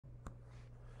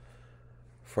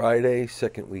Friday,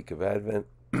 second week of Advent,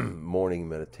 morning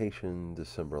meditation,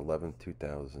 December 11th,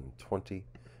 2020.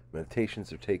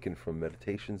 Meditations are taken from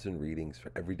Meditations and Readings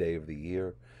for every day of the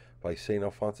year by St.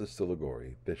 Alphonsus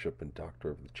Liguori, Bishop and Doctor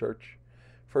of the Church,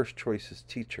 first choices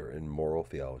teacher in moral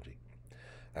theology.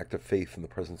 Act of faith in the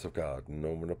presence of God, in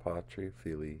nomine Patri,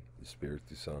 Filii,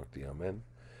 Spiritus Sancti, Amen.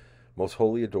 Most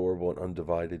holy, adorable, and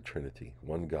undivided Trinity,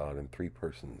 one God in three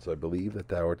persons, I believe that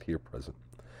thou art here present.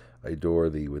 I adore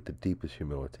thee with the deepest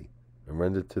humility, and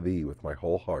render to thee with my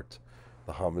whole heart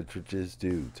the homage which is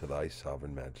due to thy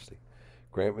sovereign majesty.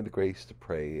 Grant me the grace to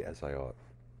pray as I ought.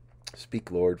 Speak,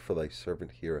 Lord, for thy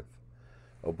servant heareth.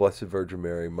 O Blessed Virgin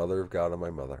Mary, Mother of God and my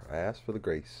Mother, I ask for the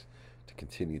grace to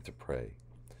continue to pray.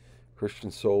 Christian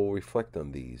soul, reflect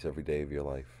on these every day of your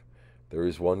life. There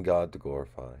is one God to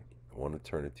glorify, one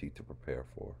eternity to prepare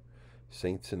for,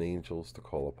 saints and angels to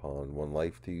call upon, one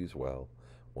life to use well,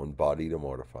 one body to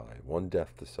mortify, one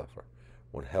death to suffer,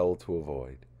 one hell to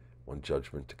avoid, one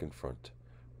judgment to confront,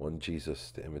 one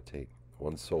Jesus to imitate,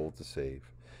 one soul to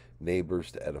save, neighbors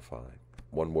to edify,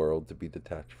 one world to be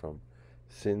detached from,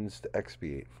 sins to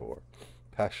expiate for,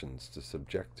 passions to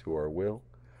subject to our will,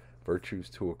 virtues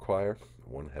to acquire,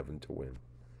 one heaven to win.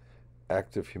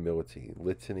 Act of humility,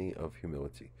 litany of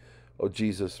humility. O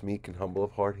Jesus, meek and humble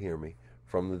of heart, hear me.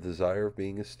 From the desire of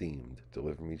being esteemed,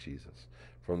 deliver me, Jesus.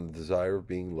 From the desire of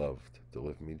being loved,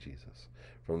 deliver me, Jesus.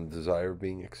 From the desire of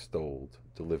being extolled,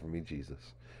 deliver me,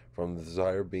 Jesus. From the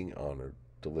desire of being honored,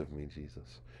 deliver me,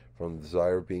 Jesus. From the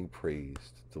desire of being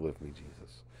praised, deliver me,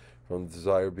 Jesus. From the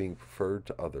desire of being preferred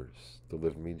to others,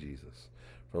 deliver me, Jesus.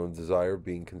 From the desire of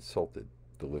being consulted,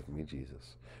 deliver me,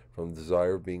 Jesus. From the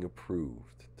desire of being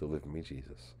approved, deliver me,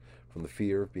 Jesus. From the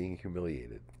fear of being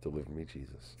humiliated, deliver me,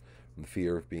 Jesus. From the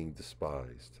fear of being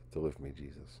despised, deliver me,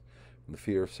 Jesus. From the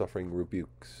fear of suffering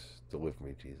rebukes, deliver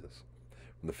me, Jesus.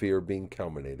 From the fear of being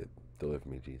calumniated, deliver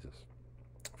me, Jesus.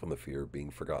 From the fear of being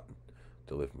forgotten,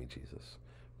 deliver me, Jesus.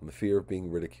 From the fear of being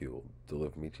ridiculed,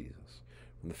 deliver me, Jesus.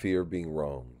 From the fear of being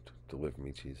wronged, deliver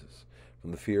me, Jesus.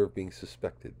 From the fear of being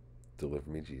suspected, deliver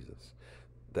me, Jesus.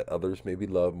 That others may be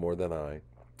loved more than I,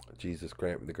 Jesus,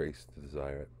 grant me the grace to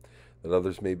desire it. That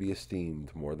others may be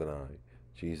esteemed more than I,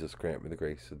 Jesus, grant me the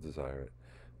grace to desire it.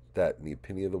 That in the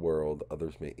opinion of the world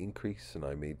others may increase and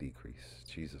I may decrease,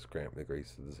 Jesus, grant me the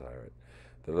grace to desire it.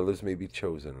 That others may be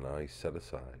chosen and I set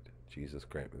aside, Jesus,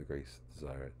 grant me the grace to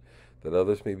desire it. That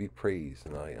others may be praised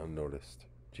and I unnoticed,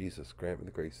 Jesus, grant me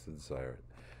the grace to desire it.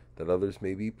 That others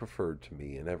may be preferred to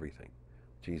me in everything,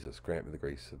 Jesus, grant me the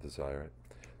grace to desire it.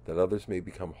 That others may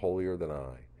become holier than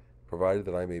I, provided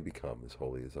that I may become as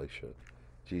holy as I should,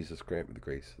 Jesus, grant me the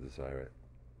grace to desire it.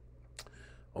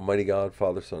 Almighty God,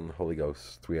 Father, Son, Holy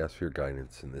Ghost, we ask for your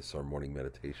guidance in this our morning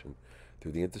meditation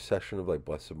through the intercession of thy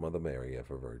blessed Mother Mary,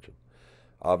 ever Virgin.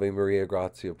 Ave Maria,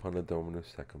 gratia plena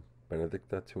Dominus tecum,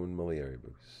 benedicta tu in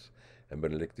mulieribus, and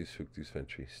benedictus fructus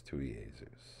ventris tui,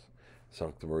 Jesus.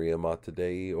 Sancta Maria Mater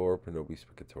Dei, ora pro nobis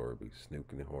peccatoribus, nunc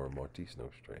in hora mortis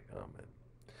nostrae. Amen.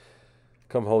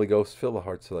 Come, Holy Ghost, fill the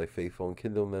hearts of thy faithful, and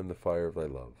kindle in them the fire of thy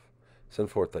love. Send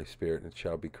forth thy Spirit, and it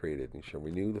shall be created, and shall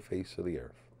renew the face of the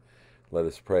earth. Let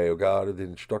us pray, O God, who did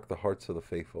instruct the hearts of the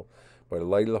faithful by the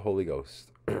light of the Holy Ghost,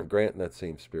 grant in that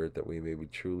same Spirit that we may be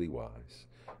truly wise,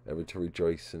 ever to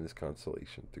rejoice in his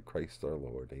consolation. Through Christ our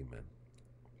Lord. Amen.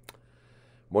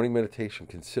 Morning meditation,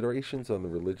 considerations on the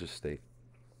religious state.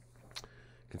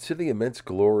 Consider the immense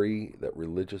glory that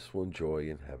religious will enjoy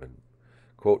in heaven.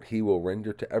 Quote, he will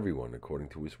render to everyone according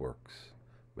to his works.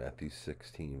 Matthew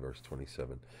 16, verse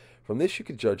 27. From this you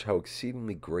can judge how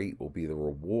exceedingly great will be the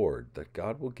reward that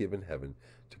God will give in heaven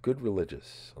to good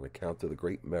religious on account of the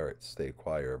great merits they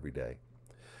acquire every day.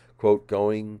 Quote,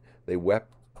 going, they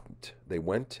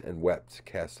went and wept,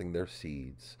 casting their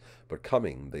seeds, but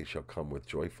coming they shall come with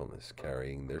joyfulness,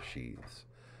 carrying their sheaves.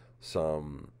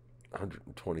 Psalm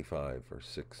 125, verse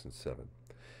 6 and 7.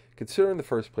 Consider in the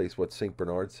first place what St.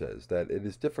 Bernard says, that it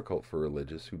is difficult for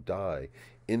religious who die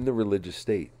in the religious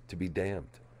state to be damned.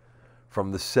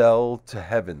 From the cell to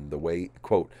heaven the way,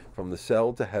 quote, from the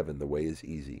cell to heaven the way is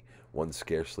easy. One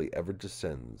scarcely ever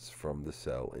descends from the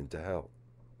cell into hell,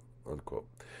 unquote.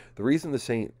 The reason the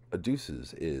saint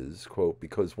adduces is, quote,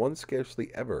 because one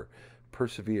scarcely ever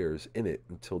perseveres in it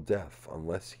until death,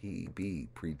 unless he be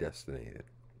predestinated,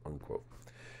 unquote.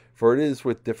 For it is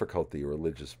with difficulty a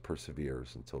religious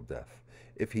perseveres until death,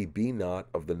 if he be not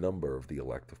of the number of the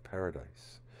elect of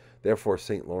paradise. Therefore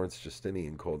St. Lawrence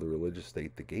Justinian called the religious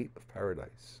state the gate of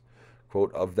paradise.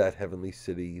 Quote, of that heavenly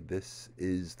city, this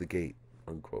is the gate,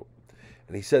 unquote.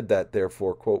 And he said that,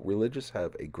 therefore, quote, religious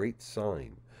have a great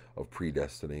sign of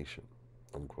predestination,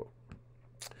 unquote.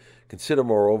 Consider,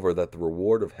 moreover, that the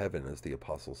reward of heaven, as the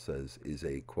apostle says, is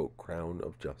a, quote, crown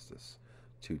of justice,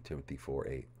 2 Timothy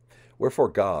 4:8. Wherefore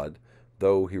God,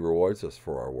 though he rewards us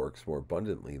for our works more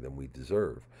abundantly than we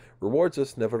deserve, rewards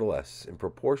us nevertheless in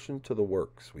proportion to the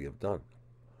works we have done.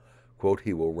 Quote,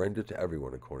 he will render to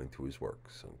everyone according to his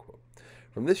works, unquote.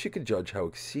 From this you can judge how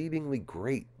exceedingly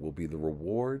great will be the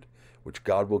reward which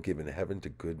God will give in heaven to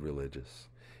good religious,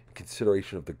 in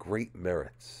consideration of the great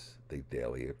merits they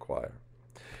daily acquire.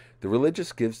 The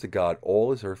religious gives to God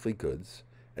all his earthly goods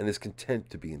and is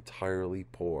content to be entirely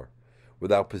poor,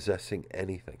 without possessing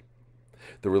anything.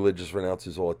 The religious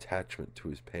renounces all attachment to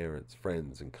his parents,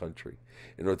 friends, and country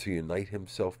in order to unite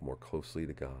himself more closely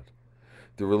to God.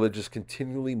 The religious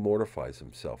continually mortifies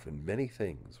himself in many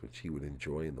things which he would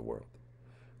enjoy in the world.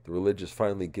 The religious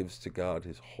finally gives to God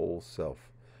his whole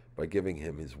self by giving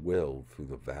him his will through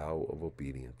the vow of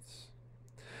obedience.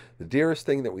 The dearest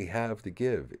thing that we have to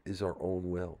give is our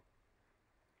own will.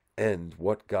 And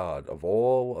what God, of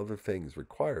all other things,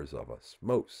 requires of us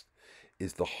most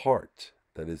is the heart,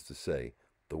 that is to say,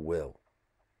 the will.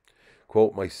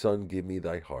 Quote, my son, give me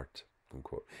thy heart.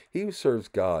 Unquote. He who serves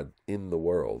God in the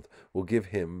world will give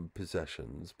him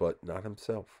possessions, but not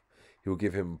himself. He will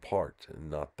give him part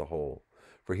and not the whole.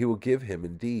 For he will give him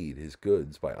indeed his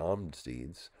goods by alms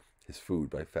deeds, his food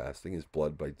by fasting, his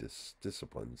blood by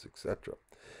disciplines, etc.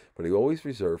 But he will always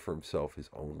reserve for himself his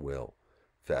own will,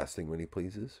 fasting when he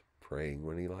pleases, praying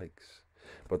when he likes.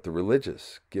 But the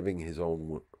religious, giving his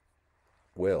own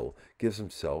will, gives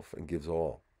himself and gives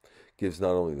all, gives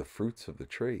not only the fruits of the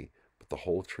tree, but the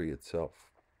whole tree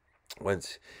itself.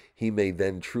 Whence he may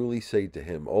then truly say to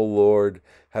him, O Lord,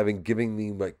 having given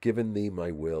thee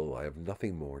my will, I have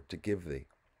nothing more to give thee.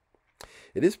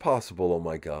 It is possible, O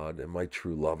my God and my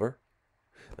true lover.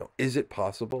 Now, is it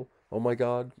possible, O my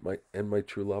God and my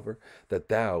true lover, that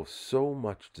thou so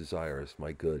much desirest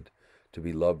my good, to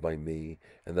be loved by me,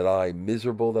 and that I,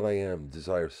 miserable that I am,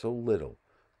 desire so little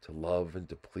to love and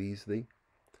to please thee?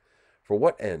 For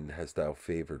what end hast thou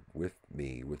favored with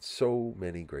me with so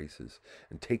many graces,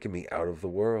 and taken me out of the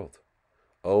world?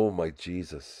 O my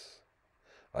Jesus,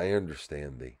 I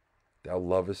understand thee. Thou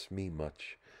lovest me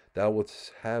much. Thou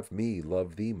wouldst have me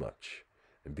love thee much,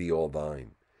 and be all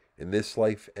thine, in this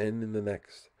life and in the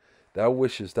next. Thou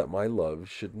wishest that my love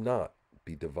should not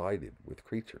be divided with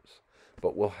creatures,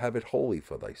 but will have it wholly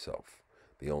for thyself,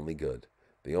 the only good,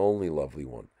 the only lovely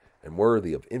one, and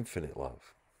worthy of infinite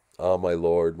love. Ah, my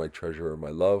Lord, my treasurer, my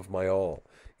love, my all,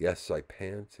 yes, I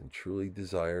pant and truly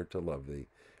desire to love thee,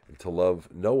 and to love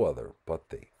no other but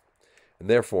thee. And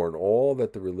therefore, in all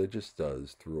that the religious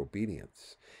does through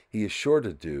obedience, he is sure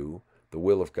to do the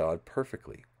will of God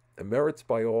perfectly, and merits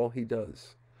by all he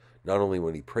does. Not only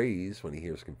when he prays, when he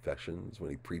hears confessions, when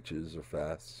he preaches or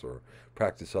fasts or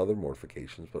practices other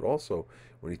mortifications, but also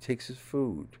when he takes his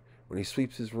food, when he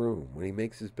sweeps his room, when he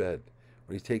makes his bed,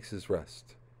 when he takes his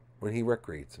rest, when he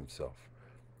recreates himself.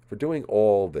 For doing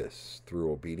all this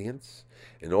through obedience,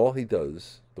 in all he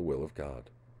does the will of God.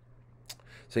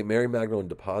 St. Mary Magdalene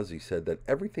de Pazzi said that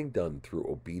everything done through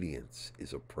obedience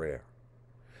is a prayer.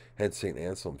 Hence St.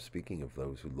 Anselm, speaking of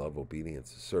those who love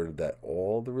obedience, asserted that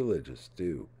all the religious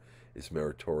do is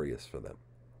meritorious for them.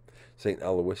 St.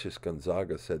 Aloysius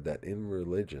Gonzaga said that in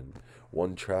religion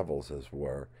one travels, as it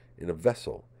were, in a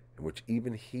vessel in which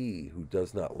even he who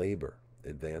does not labor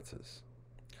advances.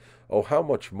 Oh, how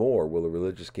much more will a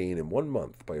religious gain in 1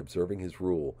 month by observing his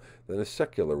rule than a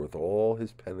secular with all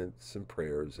his penance and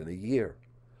prayers in a year?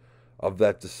 Of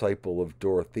that disciple of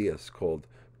Dorotheus called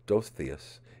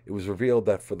Dostheus, it was revealed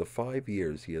that for the 5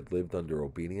 years he had lived under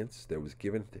obedience, there was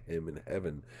given to him in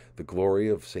heaven the glory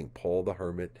of St. Paul the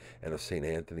Hermit and of St.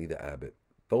 Anthony the Abbot,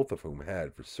 both of whom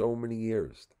had for so many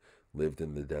years lived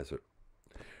in the desert.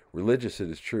 Religious, it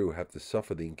is true, have to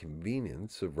suffer the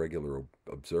inconvenience of regular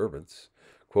observance.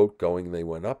 Quote, going they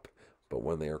went up, but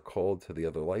when they are called to the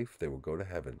other life, they will go to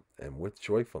heaven, and with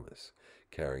joyfulness,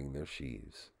 carrying their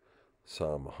sheaves.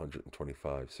 Psalm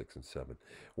 125, 6 and 7.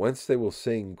 Whence they will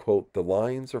sing, quote, the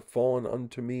lines are fallen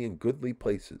unto me in goodly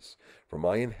places, for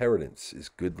my inheritance is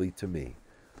goodly to me.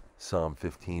 Psalm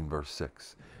 15, verse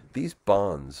 6. These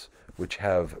bonds which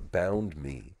have bound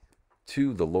me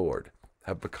to the Lord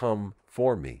have become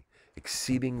for me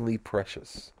exceedingly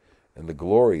precious, and the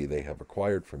glory they have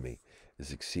acquired for me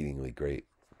is exceedingly great.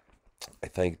 I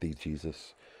thank thee,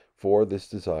 Jesus, for this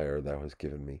desire thou hast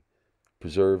given me.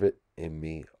 Preserve it in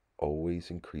me, always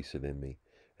increase it in me,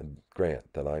 and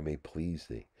grant that I may please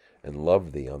thee and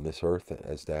love thee on this earth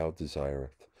as thou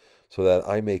desirest, so that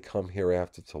I may come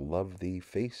hereafter to love thee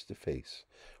face to face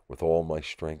with all my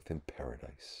strength in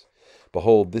paradise.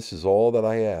 Behold, this is all that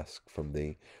I ask from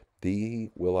thee, Thee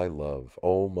will I love,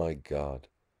 O my God,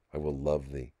 I will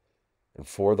love thee. And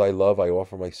for thy love I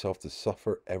offer myself to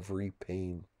suffer every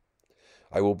pain.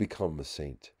 I will become a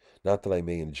saint, not that I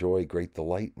may enjoy great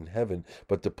delight in heaven,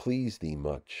 but to please thee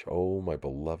much, O my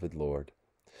beloved Lord,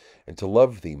 and to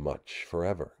love thee much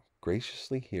forever.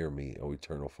 Graciously hear me, O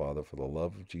eternal Father, for the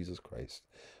love of Jesus Christ.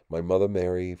 My mother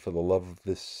Mary, for the love of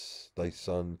this thy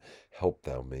Son, help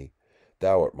thou me.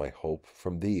 Thou art my hope.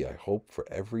 From thee I hope for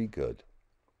every good.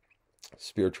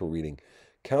 Spiritual reading.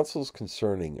 Counsels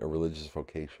concerning a religious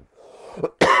vocation.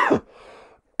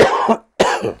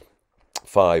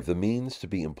 5. The means to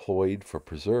be employed for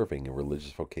preserving a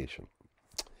religious vocation.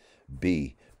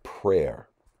 B. Prayer.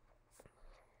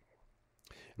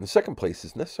 In the second place,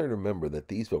 it's necessary to remember that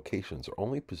these vocations are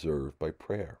only preserved by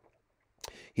prayer.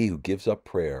 He who gives up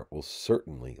prayer will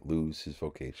certainly lose his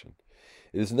vocation.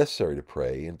 It is necessary to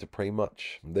pray, and to pray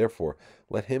much. Therefore,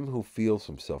 let him who feels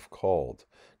himself called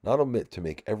not omit to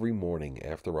make every morning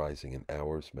after rising an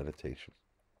hour's meditation,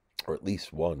 or at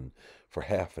least one for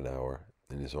half an hour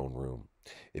in his own room,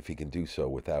 if he can do so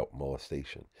without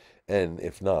molestation, and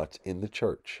if not, in the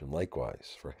church, and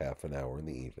likewise for half an hour in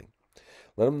the evening.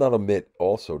 Let him not omit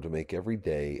also to make every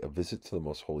day a visit to the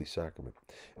most holy sacrament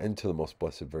and to the most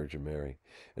blessed Virgin Mary,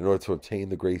 in order to obtain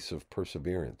the grace of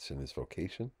perseverance in his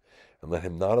vocation, and let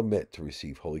him not omit to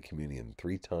receive Holy Communion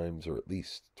 3 times or at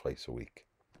least twice a week.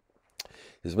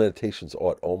 His meditations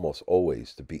ought almost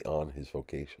always to be on his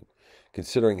vocation,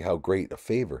 considering how great a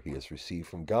favor he has received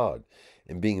from God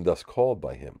in being thus called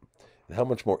by him, and how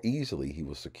much more easily he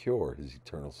will secure his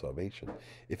eternal salvation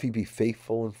if he be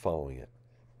faithful in following it.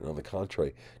 And on the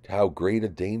contrary, to how great a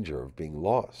danger of being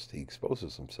lost he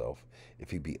exposes himself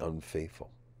if he be unfaithful.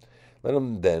 Let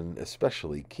him then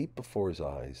especially keep before his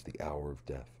eyes the hour of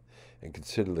death, and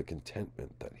consider the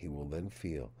contentment that he will then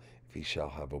feel if he shall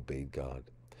have obeyed God,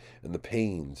 and the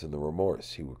pains and the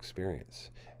remorse he will experience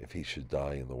if he should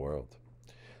die in the world.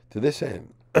 To this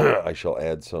end, I shall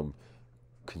add some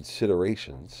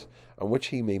considerations on which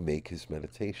he may make his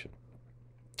meditation.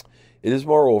 It is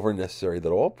moreover necessary that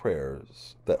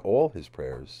all his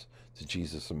prayers to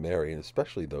Jesus and Mary, and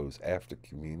especially those after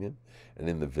communion and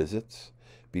in the visits,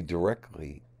 be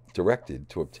directed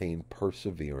to obtain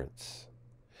perseverance.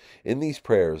 In these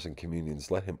prayers and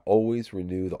communions, let him always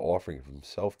renew the offering of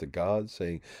himself to God,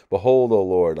 saying, Behold, O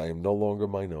Lord, I am no longer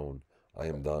mine own, I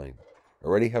am thine.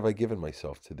 Already have I given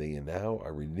myself to thee, and now I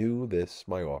renew this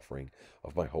my offering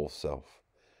of my whole self.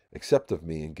 Accept of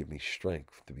me, and give me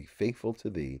strength to be faithful to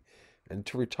thee, and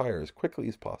to retire as quickly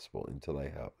as possible into thy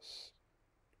house.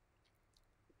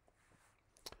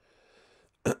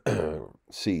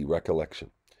 C.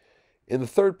 Recollection. In the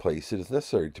third place, it is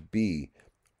necessary to be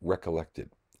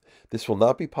recollected. This will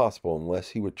not be possible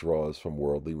unless he withdraws from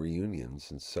worldly reunions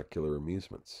and secular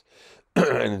amusements.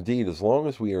 And indeed, as long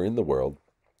as we are in the world,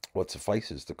 what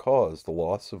suffices to cause the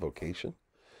loss of vocation?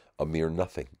 A mere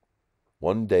nothing.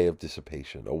 One day of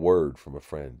dissipation, a word from a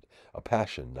friend, a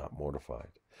passion not mortified,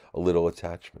 a little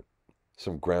attachment,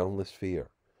 some groundless fear,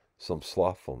 some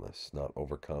slothfulness not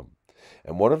overcome.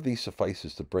 And one of these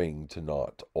suffices to bring to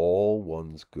naught all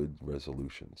one's good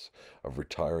resolutions of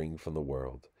retiring from the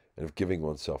world, and of giving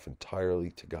oneself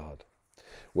entirely to God.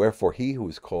 Wherefore he who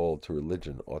is called to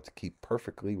religion ought to keep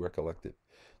perfectly recollected,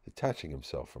 detaching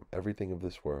himself from everything of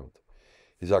this world.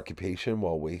 His occupation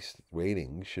while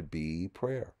waiting should be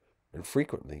prayer, and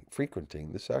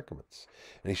frequenting the sacraments,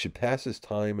 and he should pass his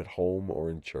time at home or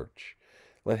in church.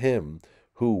 Let him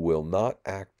who will not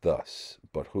act thus,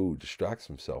 but who distracts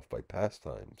himself by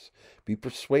pastimes, be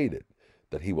persuaded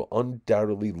that he will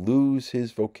undoubtedly lose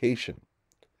his vocation.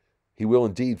 He will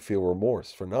indeed feel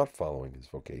remorse for not following his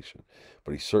vocation,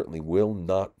 but he certainly will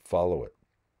not follow it.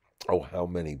 Oh, how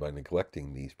many, by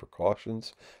neglecting these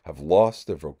precautions, have lost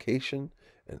their vocation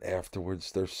and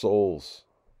afterwards their souls.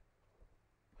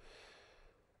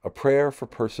 A prayer for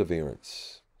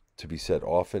perseverance, to be said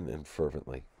often and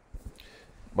fervently.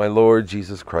 My Lord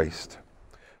Jesus Christ,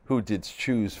 who didst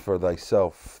choose for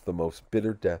thyself the most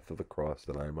bitter death of the cross,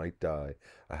 that I might die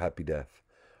a happy death.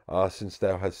 Ah, since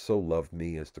thou hast so loved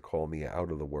me as to call me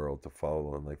out of the world to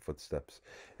follow in thy footsteps,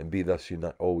 and be thus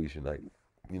always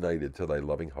united to thy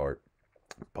loving heart,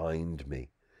 bind me,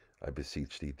 I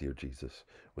beseech thee, dear Jesus,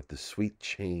 with the sweet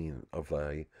chain of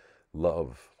thy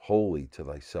love wholly to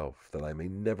thyself, that I may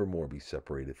never more be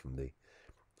separated from thee.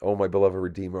 O my beloved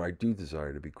Redeemer, I do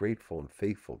desire to be grateful and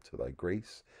faithful to thy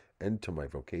grace and to my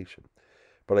vocation,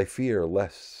 but I fear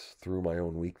lest through my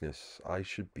own weakness I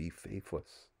should be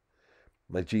faithless.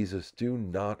 My Jesus, do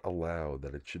not allow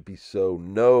that it should be so.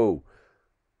 No,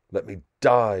 let me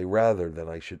die rather than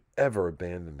I should ever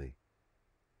abandon thee.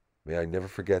 May I never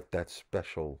forget that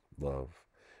special love,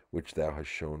 which thou hast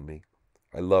shown me.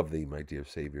 I love thee, my dear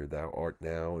Savior. Thou art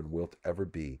now and wilt ever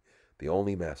be the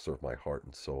only master of my heart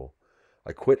and soul.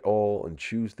 I quit all and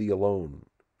choose thee alone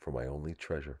for my only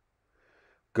treasure.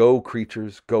 Go,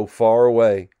 creatures, go far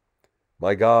away.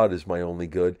 My God is my only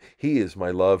good. He is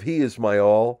my love. He is my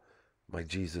all. My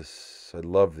Jesus, I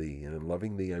love thee, and in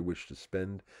loving thee I wish to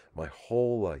spend my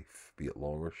whole life, be it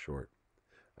long or short.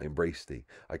 I embrace thee.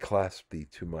 I clasp thee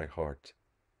to my heart.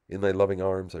 In thy loving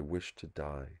arms I wish to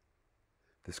die.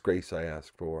 This grace I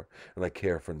ask for, and I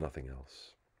care for nothing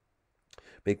else.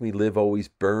 Make me live always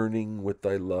burning with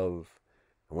thy love,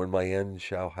 and when my end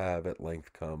shall have at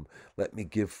length come, let me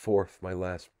give forth my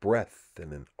last breath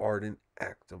in an ardent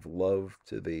act of love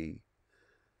to thee.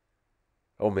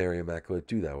 O Mary Immaculate,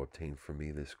 do thou obtain for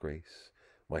me this grace.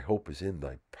 My hope is in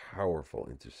thy powerful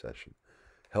intercession.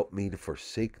 Help me to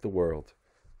forsake the world.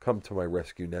 Come to my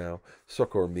rescue now,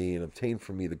 succor me, and obtain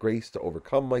for me the grace to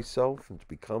overcome myself and to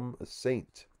become a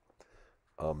saint.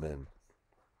 Amen.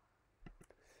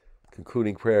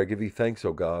 Concluding prayer, I give thee thanks,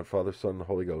 O God, Father, Son, and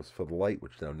Holy Ghost, for the light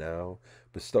which thou now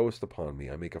bestowest upon me.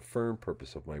 I make a firm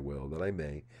purpose of my will, that I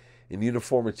may, in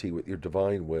uniformity with your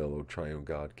divine will, O triune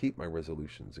God, keep my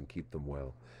resolutions and keep them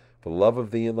well, for the love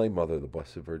of thee and thy mother, the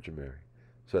Blessed Virgin Mary,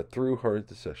 so that through her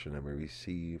intercession I may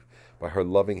receive by her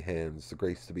loving hands the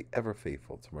grace to be ever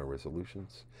faithful to my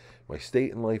resolutions, my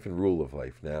state in life and rule of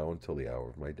life, now until the hour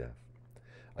of my death.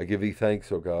 I give thee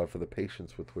thanks, O God, for the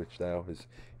patience with which thou hast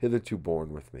hitherto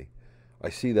borne with me. I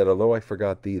see that although I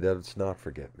forgot thee, thou didst not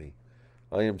forget me.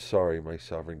 I am sorry, my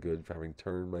sovereign good, for having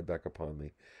turned my back upon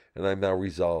thee, and I am now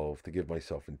resolved to give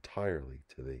myself entirely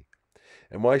to thee.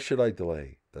 And why should I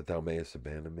delay, that thou mayest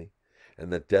abandon me,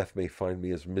 and that death may find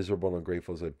me as miserable and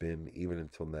ungrateful as I've been even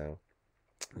until now?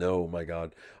 No, my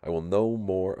God, I will no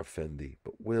more offend thee,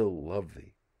 but will love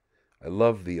thee. I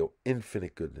love thee, O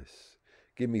infinite goodness.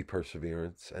 Give me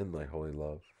perseverance and thy holy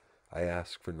love. I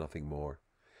ask for nothing more.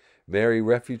 Mary,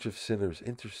 refuge of sinners,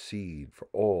 intercede for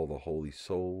all the holy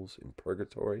souls in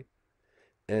purgatory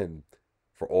and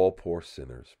for all poor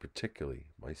sinners, particularly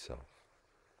myself.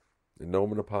 In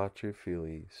nomine Patri,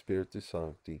 Filii, Spiritus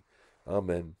Sancti.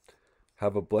 Amen.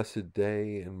 Have a blessed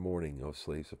day and morning, O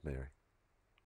slaves of Mary.